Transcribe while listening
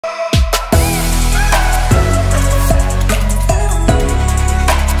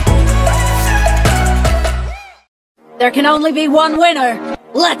There can only be one winner.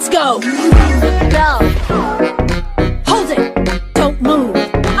 Let's go! Go! Hold it! Don't move!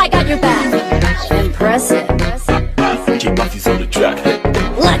 I got your back! Impressive! Keep bodies on the track.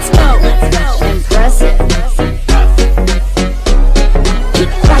 Let's go! Impressive!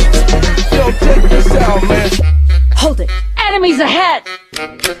 Yo, check this out, man. Hold it! Enemies ahead!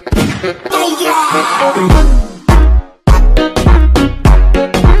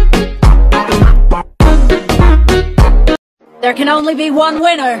 There can only be one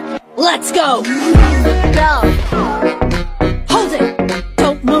winner. Let's go! Go! Hold it!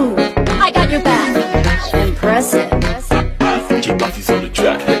 Don't move! I got your back! Impressive! Keep bodies on the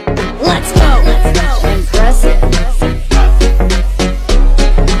track. Let's go! Impressive!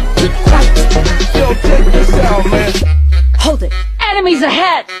 Yo, check this out, man. Hold it! Enemies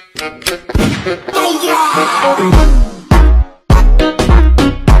ahead!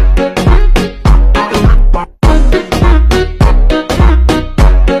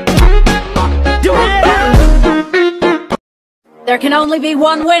 There can only be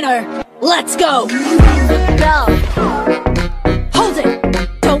one winner. Let's go! Go! Hold it!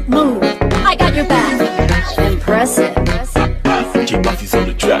 Don't move! I got your back! Impressive! Keep bodies on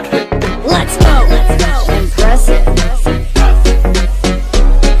the track. Let's go! Impressive!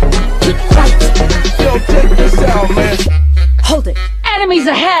 Yo, check this out, man. Hold it! Enemies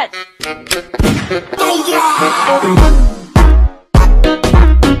ahead!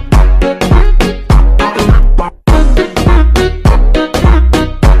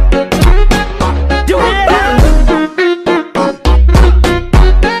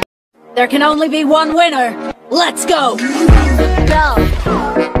 There can only be one winner. Let's go! Go!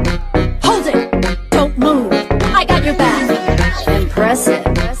 Hold it! Don't move! I got your back! Impressive!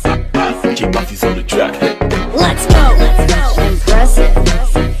 Keep bodies on the track. Let's go! Impressive!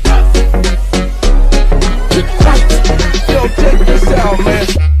 Yo, check this out, man.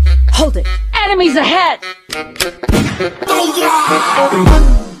 Hold it! Enemies ahead!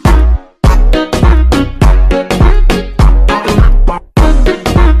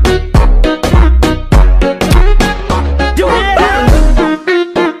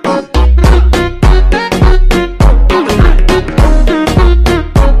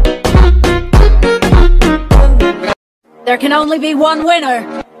 There can only be one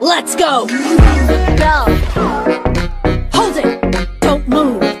winner. Let's go! Go! Hold it! Don't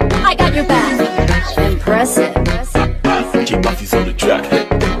move! I got your back! Impressive! Keep bodies on the track.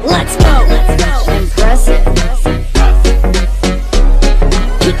 Let's go! Impressive!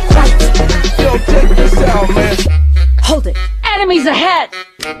 Yo, check this out, man. Hold it! Enemies ahead!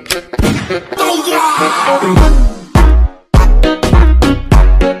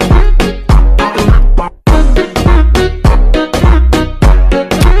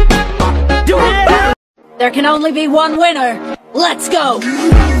 There can only be one winner. Let's go!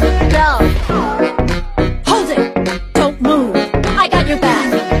 Go! Hold it! Don't move! I got your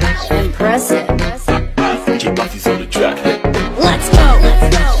back! Impressive! Keep bodies on the track. Let's go!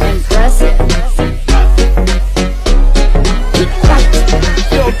 Impressive!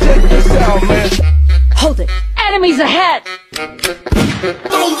 Yo, check this out, man. Hold it! Enemies ahead!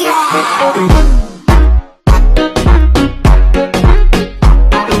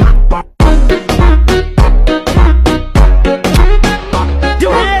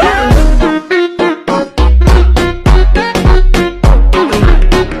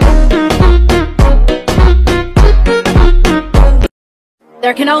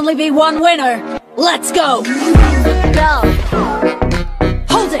 There can only be one winner. Let's go! Go!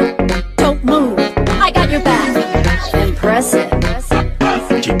 Hold it! Don't move! I got your back! Impressive!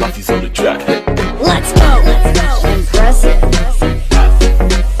 Keep bodies on the track. Let's go! Impressive!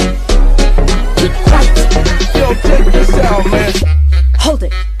 Yo, check this out, man. Hold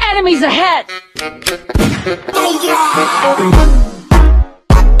it! Enemies ahead!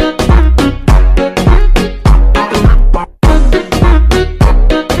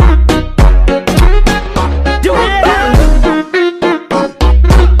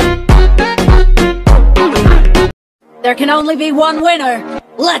 There can only be one winner.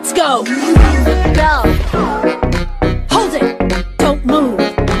 Let's go! Go! Hold it! Don't move!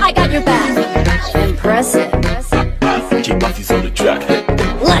 I got your back! Impressive! Keep bodies on the track.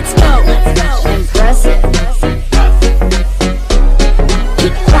 Let's go! Impressive!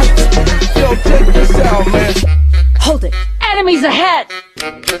 Yo, check this out, man. Hold it! Enemies ahead!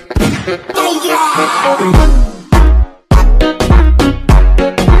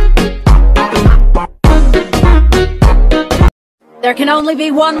 There can only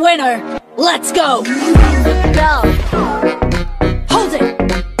be one winner. Let's go! Go! Hold it!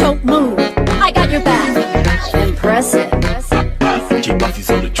 Don't move! I got your back! Impressive. DJ Buffy's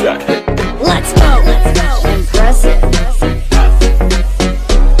on the track. Let's go. Impressive.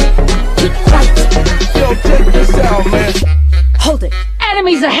 Yo, check this out, man. Hold it.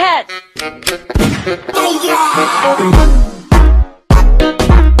 Enemies ahead.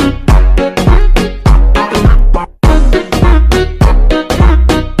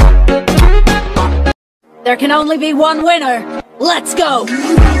 There can only be one winner. Let's go.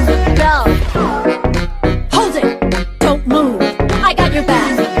 Go. Hold it. Don't move. I got your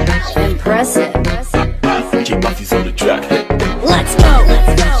back. Impressive. DJ Buffy's on the track. Let's go.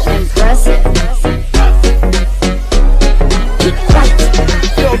 Impressive.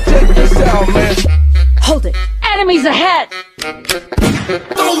 Yo, check this out, man. Hold it. Enemies ahead.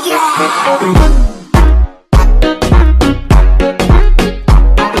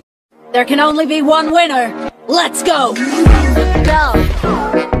 There can only be one winner. Let's go. Go.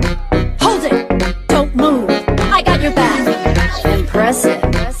 Hold it. Don't move. I got your back. Impressive.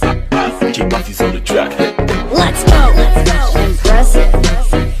 DJ Buffy's on the track. Let's go. Impressive.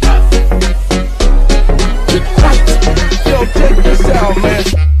 Yo, check this out, man.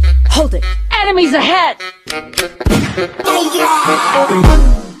 Hold it. Enemies ahead.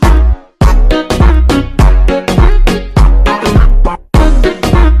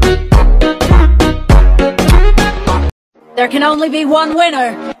 There can only be one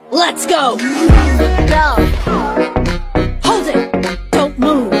winner. Let's go. Go. Hold it. Don't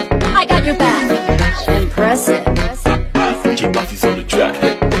move. I got your back. Impressive. DJ Buffy's on the track.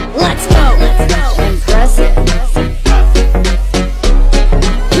 Let's go. Impressive.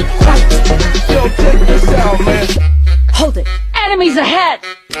 Yo, check this out, man. Hold it. Enemies ahead.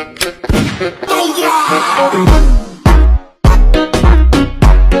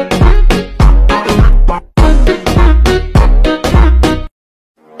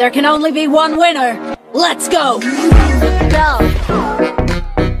 There can only be one winner. Let's go. Go.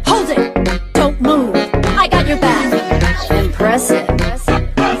 Hold it. Don't move. I got your back. Impressive.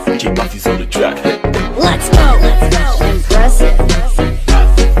 DJ Buffy's on the track. Let's go. Impressive.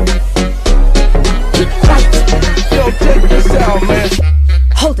 Yo, check this out, man.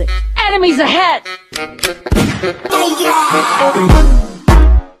 Hold it. Enemies ahead.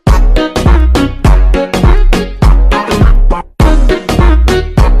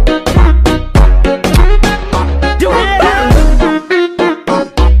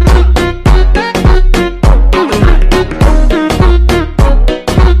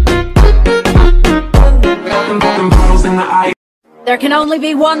 There can only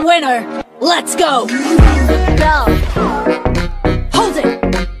be one winner. Let's go. Go. Hold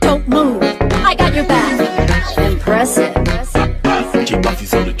it. Don't move. I got your back. Impressive. DJ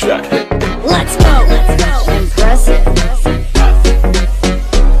Buffy's on the track. Let's go. Impressive.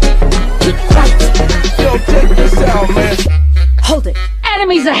 Yo, check this out, man. Hold it.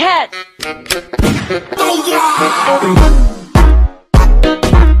 Enemies ahead.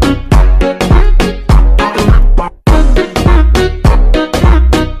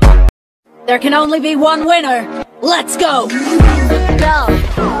 There can only be one winner. Let's go. Go.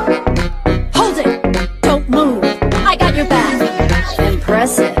 Hold it. Don't move. I got your back.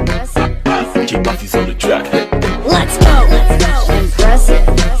 Impressive. DJ Buffy's on the track. Let's go. Impressive.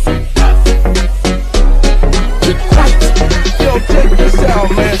 Yo, check this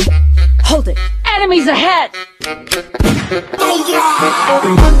out, man. Hold it. Enemies ahead.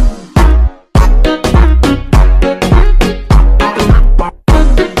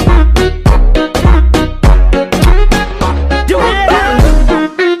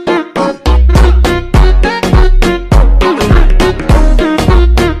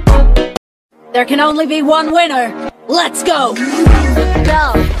 There can only be one winner. Let's go.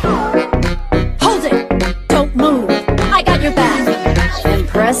 Go. Hold it. Don't move. I got your back.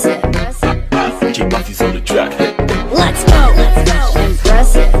 Impressive. DJ Buffy's on the track. Let's go.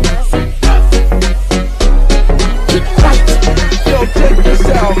 Impressive. Yo, check this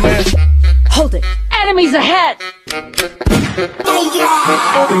out, man. Hold it. Enemies ahead.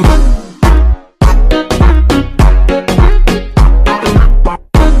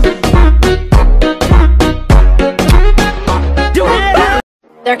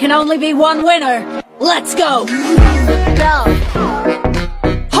 There can only be one winner. Let's go. Go.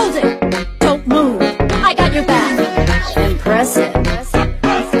 Hold it. Don't move. I got your back. Impressive.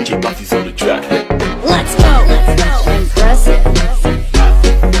 DJ Buffy's on the track. Let's go. Impressive.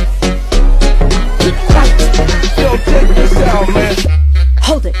 Yo, check this out, man.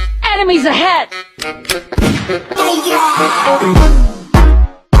 Hold it. Enemies ahead.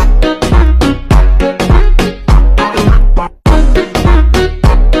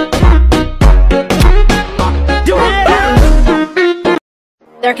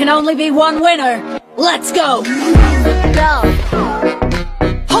 There can only be one winner. Let's go! Go!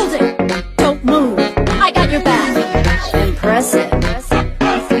 Hold it! Don't move! I got your back! Impressive!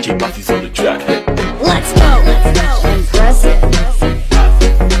 Keep bodies on the track. Let's go! Impressive!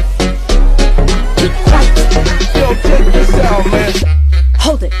 Yo, check this out, man.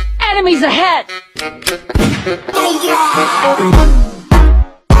 Hold it! Enemies ahead!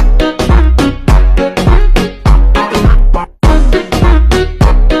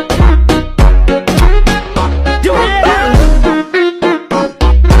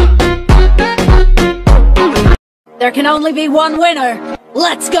 There can only be one winner.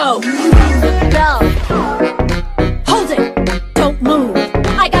 Let's go! Go! Hold it! Don't move!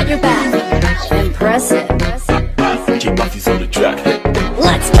 I got your back! Impressive! Keep bodies on the track.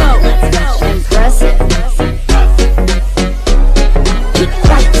 Let's go! Impressive!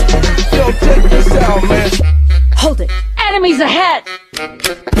 Yo, check this out, man. Hold it! Enemies ahead!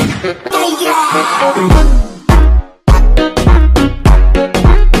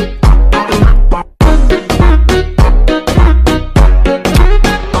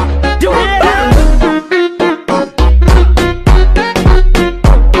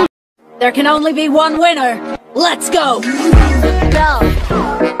 There can only be one winner. Let's go! Go!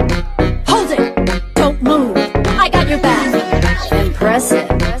 Hold it! Don't move! I got your back! Impressive!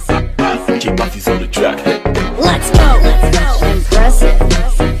 Keep bodies on the track. Let's go! Impressive!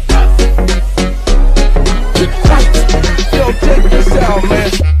 Yo, check this out,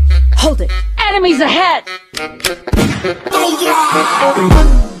 man. Hold it! Enemies ahead!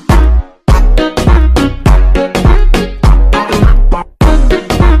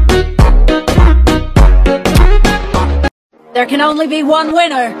 There can only be one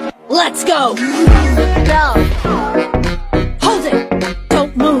winner. Let's go! Go! Hold it!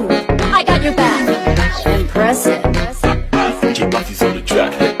 Don't move! I got your back! Impressive! Keep bodies on the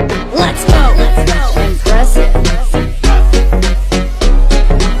track. Let's go! Impressive!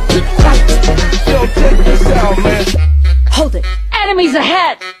 Yo, check this out, man. Hold it! Enemies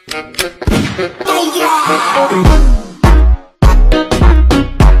ahead!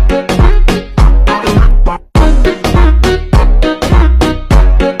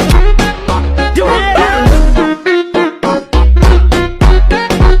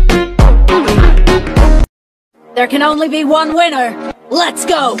 There can only be one winner. Let's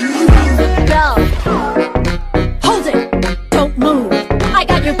go! Go! Hold it! Don't move! I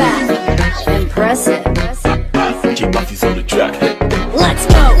got your back! Impressive! Keep bodies on the track. Let's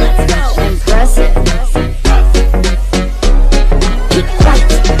go! Impressive!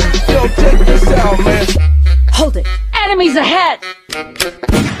 Yo, check this out, man. Hold it! Enemies ahead!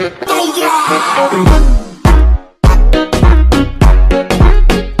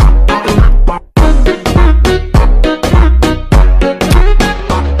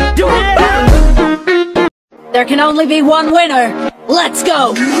 There can only be one winner. Let's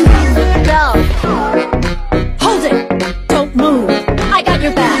go! Go! Hold it! Don't move! I got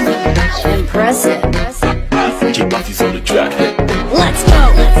your back! Impressive! Keep bodies on the track. Let's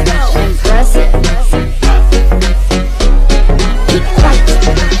go! Impressive!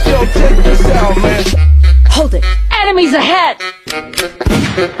 Yo, check this out, man. Hold it! Enemies ahead!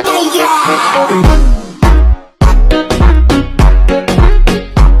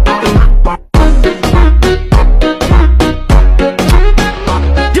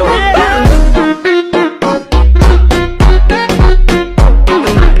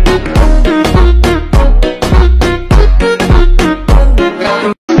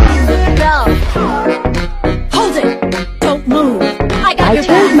 I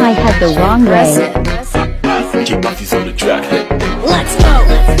turned my head the wrong way. Keep bodies on the track. Let's go!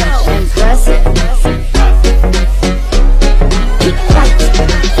 Impressive!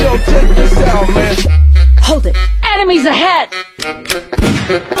 Yo, check this out, man. Hold it! Enemies ahead!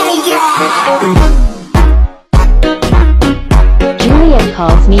 Juliet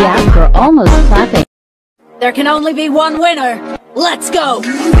calls me after almost clapping. There can only be one winner. Let's go!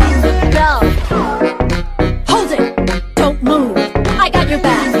 Go! Hold it! Don't move! I got your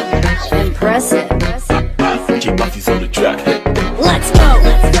back! Impressive! Keep bodies on the track. Let's go!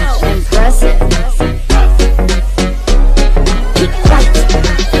 Impressive!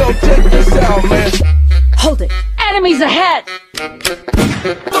 Yo, check this out, man. Hold it! Enemies ahead!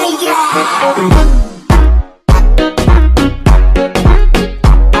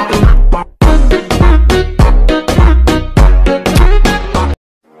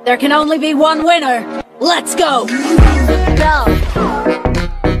 There can only be one winner. Let's go! Go!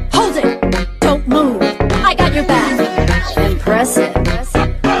 Hold it! Don't move! I got your back! Impressive!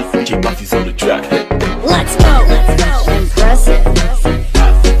 Keep bodies on the track. Let's go! Impressive!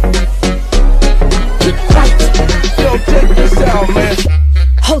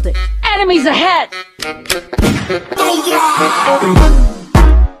 it! Enemies ahead!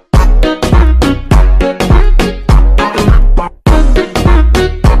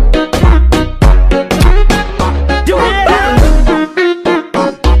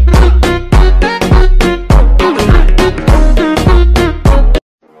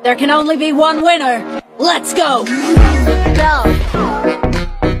 There can only be one winner. Let's go! Go!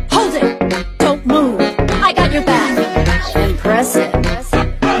 Hold it! Don't move! I got your back! Impressive!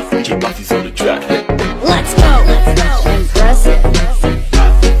 Keep off these on the track. Let's go! Impressive!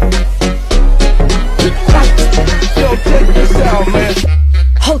 Yo, check this out, man.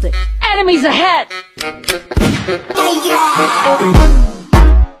 Hold it! Enemies ahead!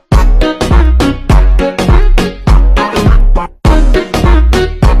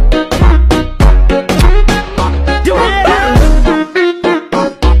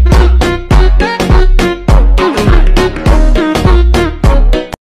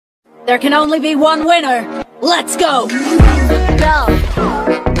 There can only be one winner. Let's go! Go!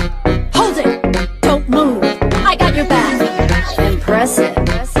 Hold it! Don't move! I got your back! Impressive!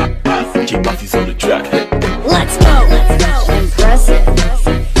 Keep off these on the track. Let's go! Impressive!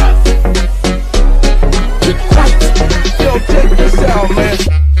 Yo, check this out, man.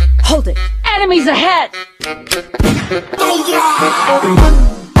 Hold it! Enemies ahead!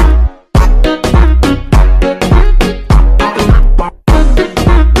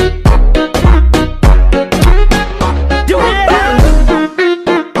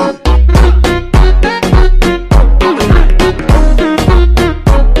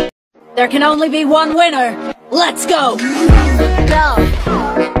 There can only be one winner. Let's go! Go!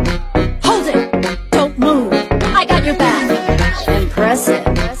 Hold it! Don't move! I got your back! Impressive!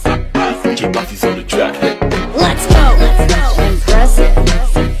 Keep off these on the track. Let's go! Impressive!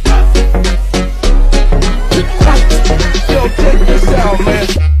 Yo, check this out, man.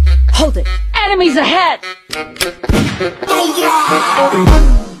 Hold it! Enemies ahead!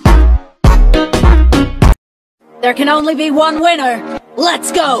 There can only be one winner.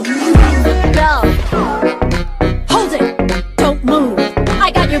 Let's go! Go! Hold it! Don't move!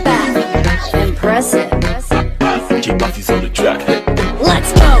 I got your back! Impressive! Keep off these on the track.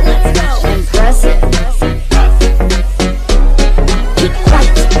 Let's go! Impressive!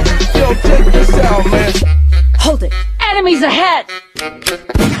 Yo, check this out, man. Hold it! Enemies ahead!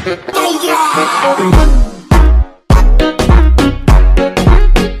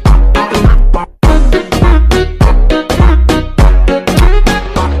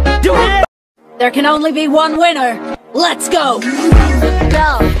 There can only be one winner. Let's go! Go!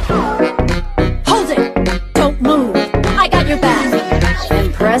 Hold it! Don't move! I got your back!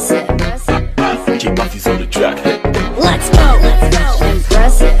 Impressive! Keep off these on the track. Let's go!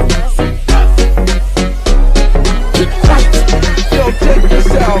 Impressive! Yo, check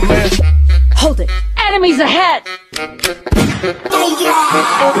this out, man. Hold it! Enemies ahead!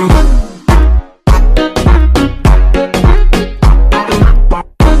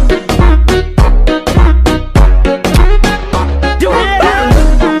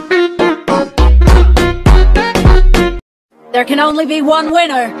 There can only be one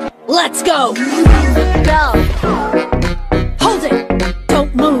winner. Let's go! Go! Hold it!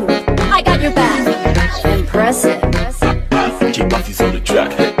 Don't move! I got your back! Impressive! Keep off these on the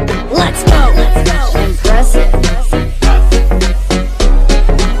track. Let's go! Impressive!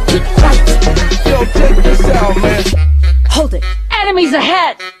 Yo, check this out, man. Hold it! Enemies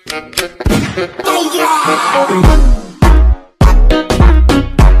ahead!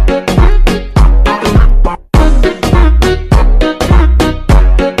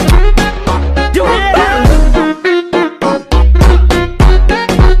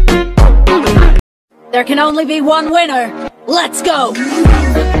 There can only be one winner. Let's go!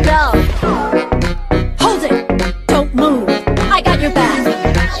 Go! Hold it! Don't move! I got your back!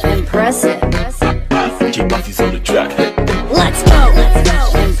 Impressive! Keep off these on the track. Let's go!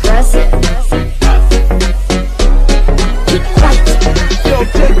 Impressive! Yo,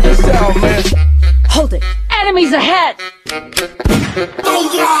 check this out, man. Hold it! Enemies ahead!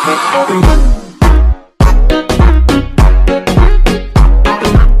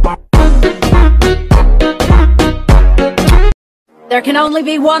 There can only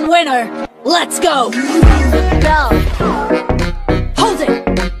be one winner. Let's go! Go! Hold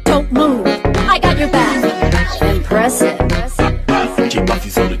it! Don't move! I got your back! Impressive! Keep off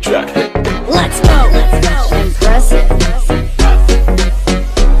these on the track. Let's go! Impressive!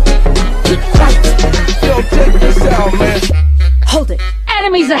 Yo, check this out, man. Hold it!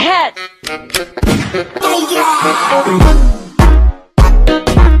 Enemies ahead!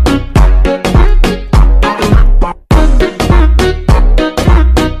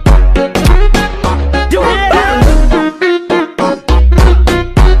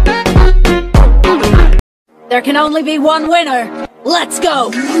 There can only be one winner. Let's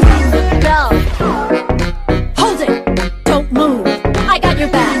go! Go! Hold it! Don't move! I got your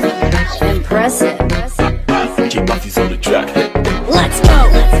back! Impressive! Keep Buffy's on the track. Let's go!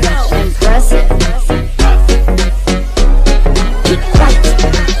 Impressive!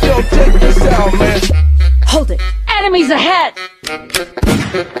 Yo, check this out, man. Hold it! Enemies ahead!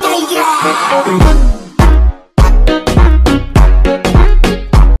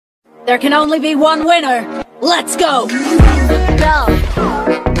 There can only be one winner. Let's go! Go!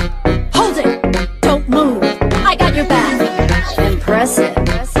 Hold it! Don't move! I got your back! Impressive!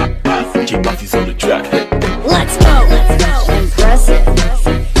 Keep Buffy's on the track. Let's go! Impressive!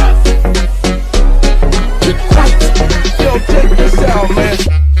 Yo, check this out, man.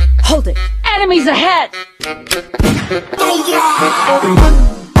 Hold it! Enemies ahead!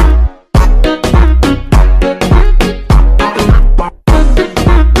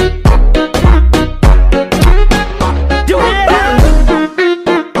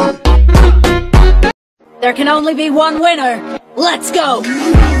 There can only be one winner. Let's go!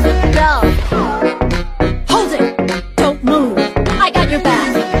 Go! Hold it! Don't move! I got your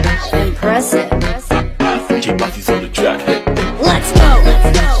back! Impressive! Keep Buffy's on the track. Let's go!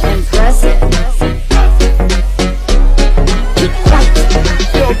 Impressive!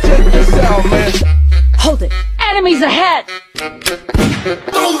 Yo, check this out, man. Hold it! Enemies ahead!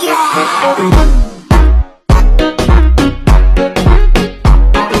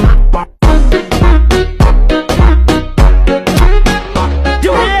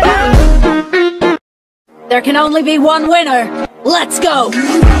 There can only be one winner. Let's go!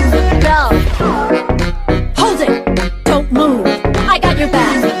 Go! Hold it! Don't move! I got your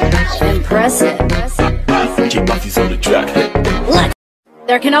back! Impressive! Keep Buffy's on the track. Let's...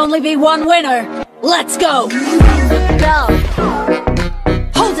 There can only be one winner. Let's go! Go!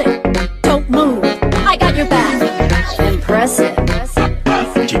 Hold it! Don't move! I got your back! Impressive!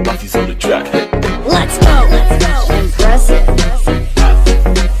 Keep Buffy's on the track. Let's go! Impressive!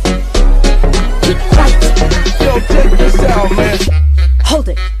 Yo, check this out, man. Hold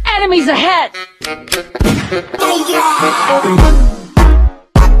it! Enemies ahead!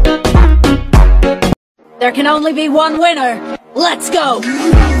 There can only be one winner. Let's go!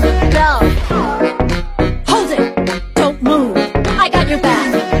 Go! Hold it! Don't move! I got your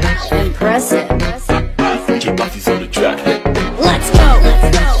back! Impressive! Keep Buffy's on the track. Let's go!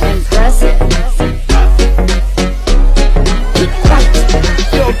 Impressive!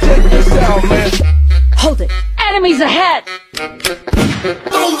 Yo, check this out, man. Hold it! Enemies ahead!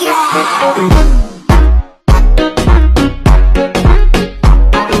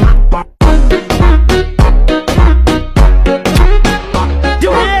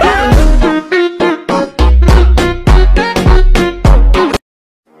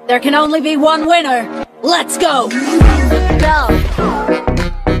 There can only be one winner. Let's go! Go!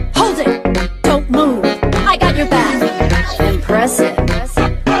 Hold it! Don't move! I got your back! Impressive!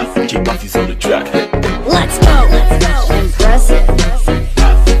 Keep Buffy's on the track. Let's go! Impressive!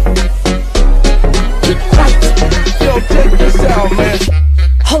 Yo, check this out, man.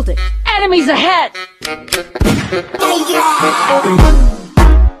 Hold it! Enemies ahead!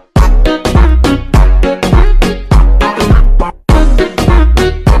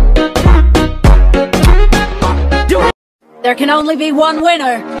 There can only be one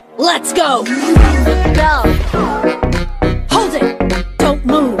winner. Let's go! Go! Hold it! Don't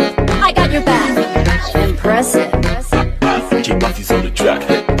move! I got your back! Impressive! Keep Buffy's on the track.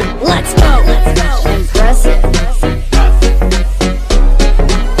 Let's go! Impressive!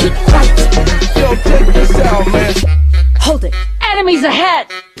 Yo, check this out, man. Hold it! Enemies ahead!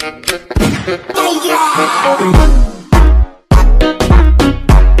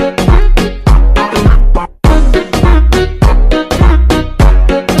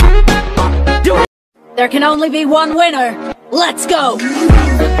 There can only be one winner. Let's go!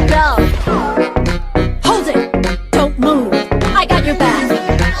 Go! Hold it! Don't move! I got your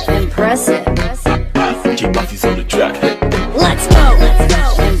back! Impressive! Keep Buffy's on the track. Let's go!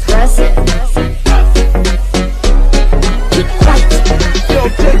 Impressive! Yo,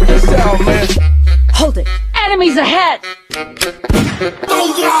 check this out, man. Hold it! Enemies ahead!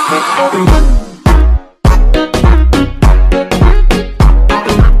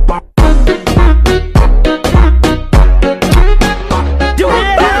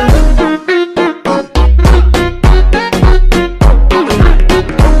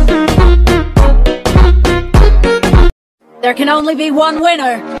 There can only be one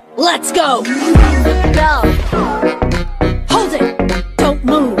winner. Let's go! Go! Hold it! Don't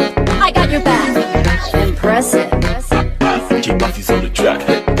move! I got your back! Impressive! Keep Buffy's on the track.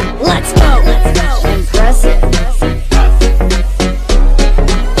 Let's go! Impressive!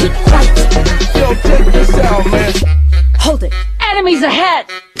 ahead!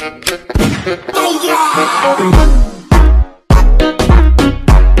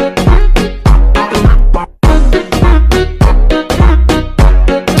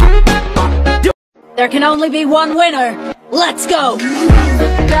 There can only be one winner. Let's go!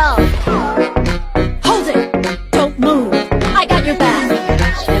 Go! Hold it! Don't move! I got your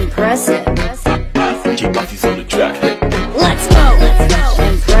back! Impressive! Keep bodies on the track. Let's go!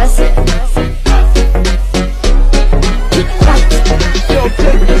 Impressive! Yo,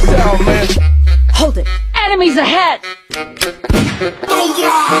 check this out, man. Hold it! Enemies ahead!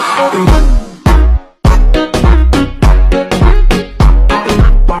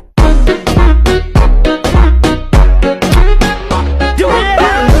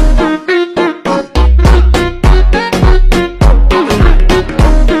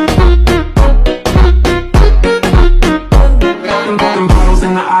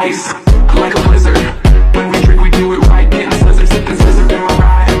 Like a blizzard. When we drink, we do it right. Getting slizzard, sipping scissor.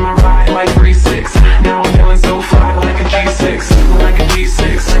 Am I right? Like 3-6. Now I'm feeling so fly, like a G6. Like a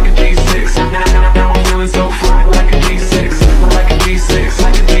G6, like a G6. Now I'm feeling so fly, like a G6. Like a G6,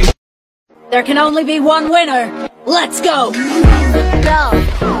 like a G6. There can only be one winner. Let's go! Go!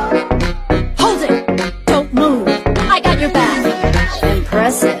 Hold it! Don't move! I got your back!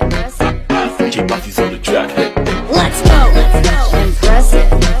 Impressive! Keep bodies on the track. Let's go! Impressive!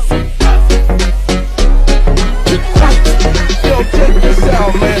 Yo, check this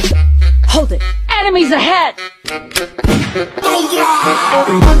out, man. Hold it! Enemies ahead!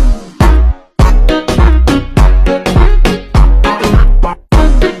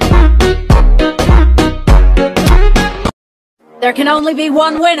 There can only be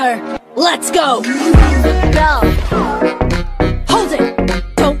one winner. Let's go! Go! Hold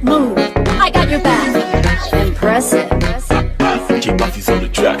it! Don't move! I got your back! Impressive! Keep bodies on the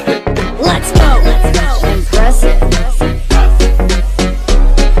track. Let's go! Impressive!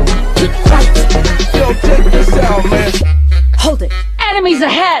 Yo, check this out, man. Hold it! Enemies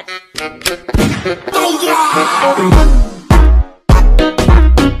ahead!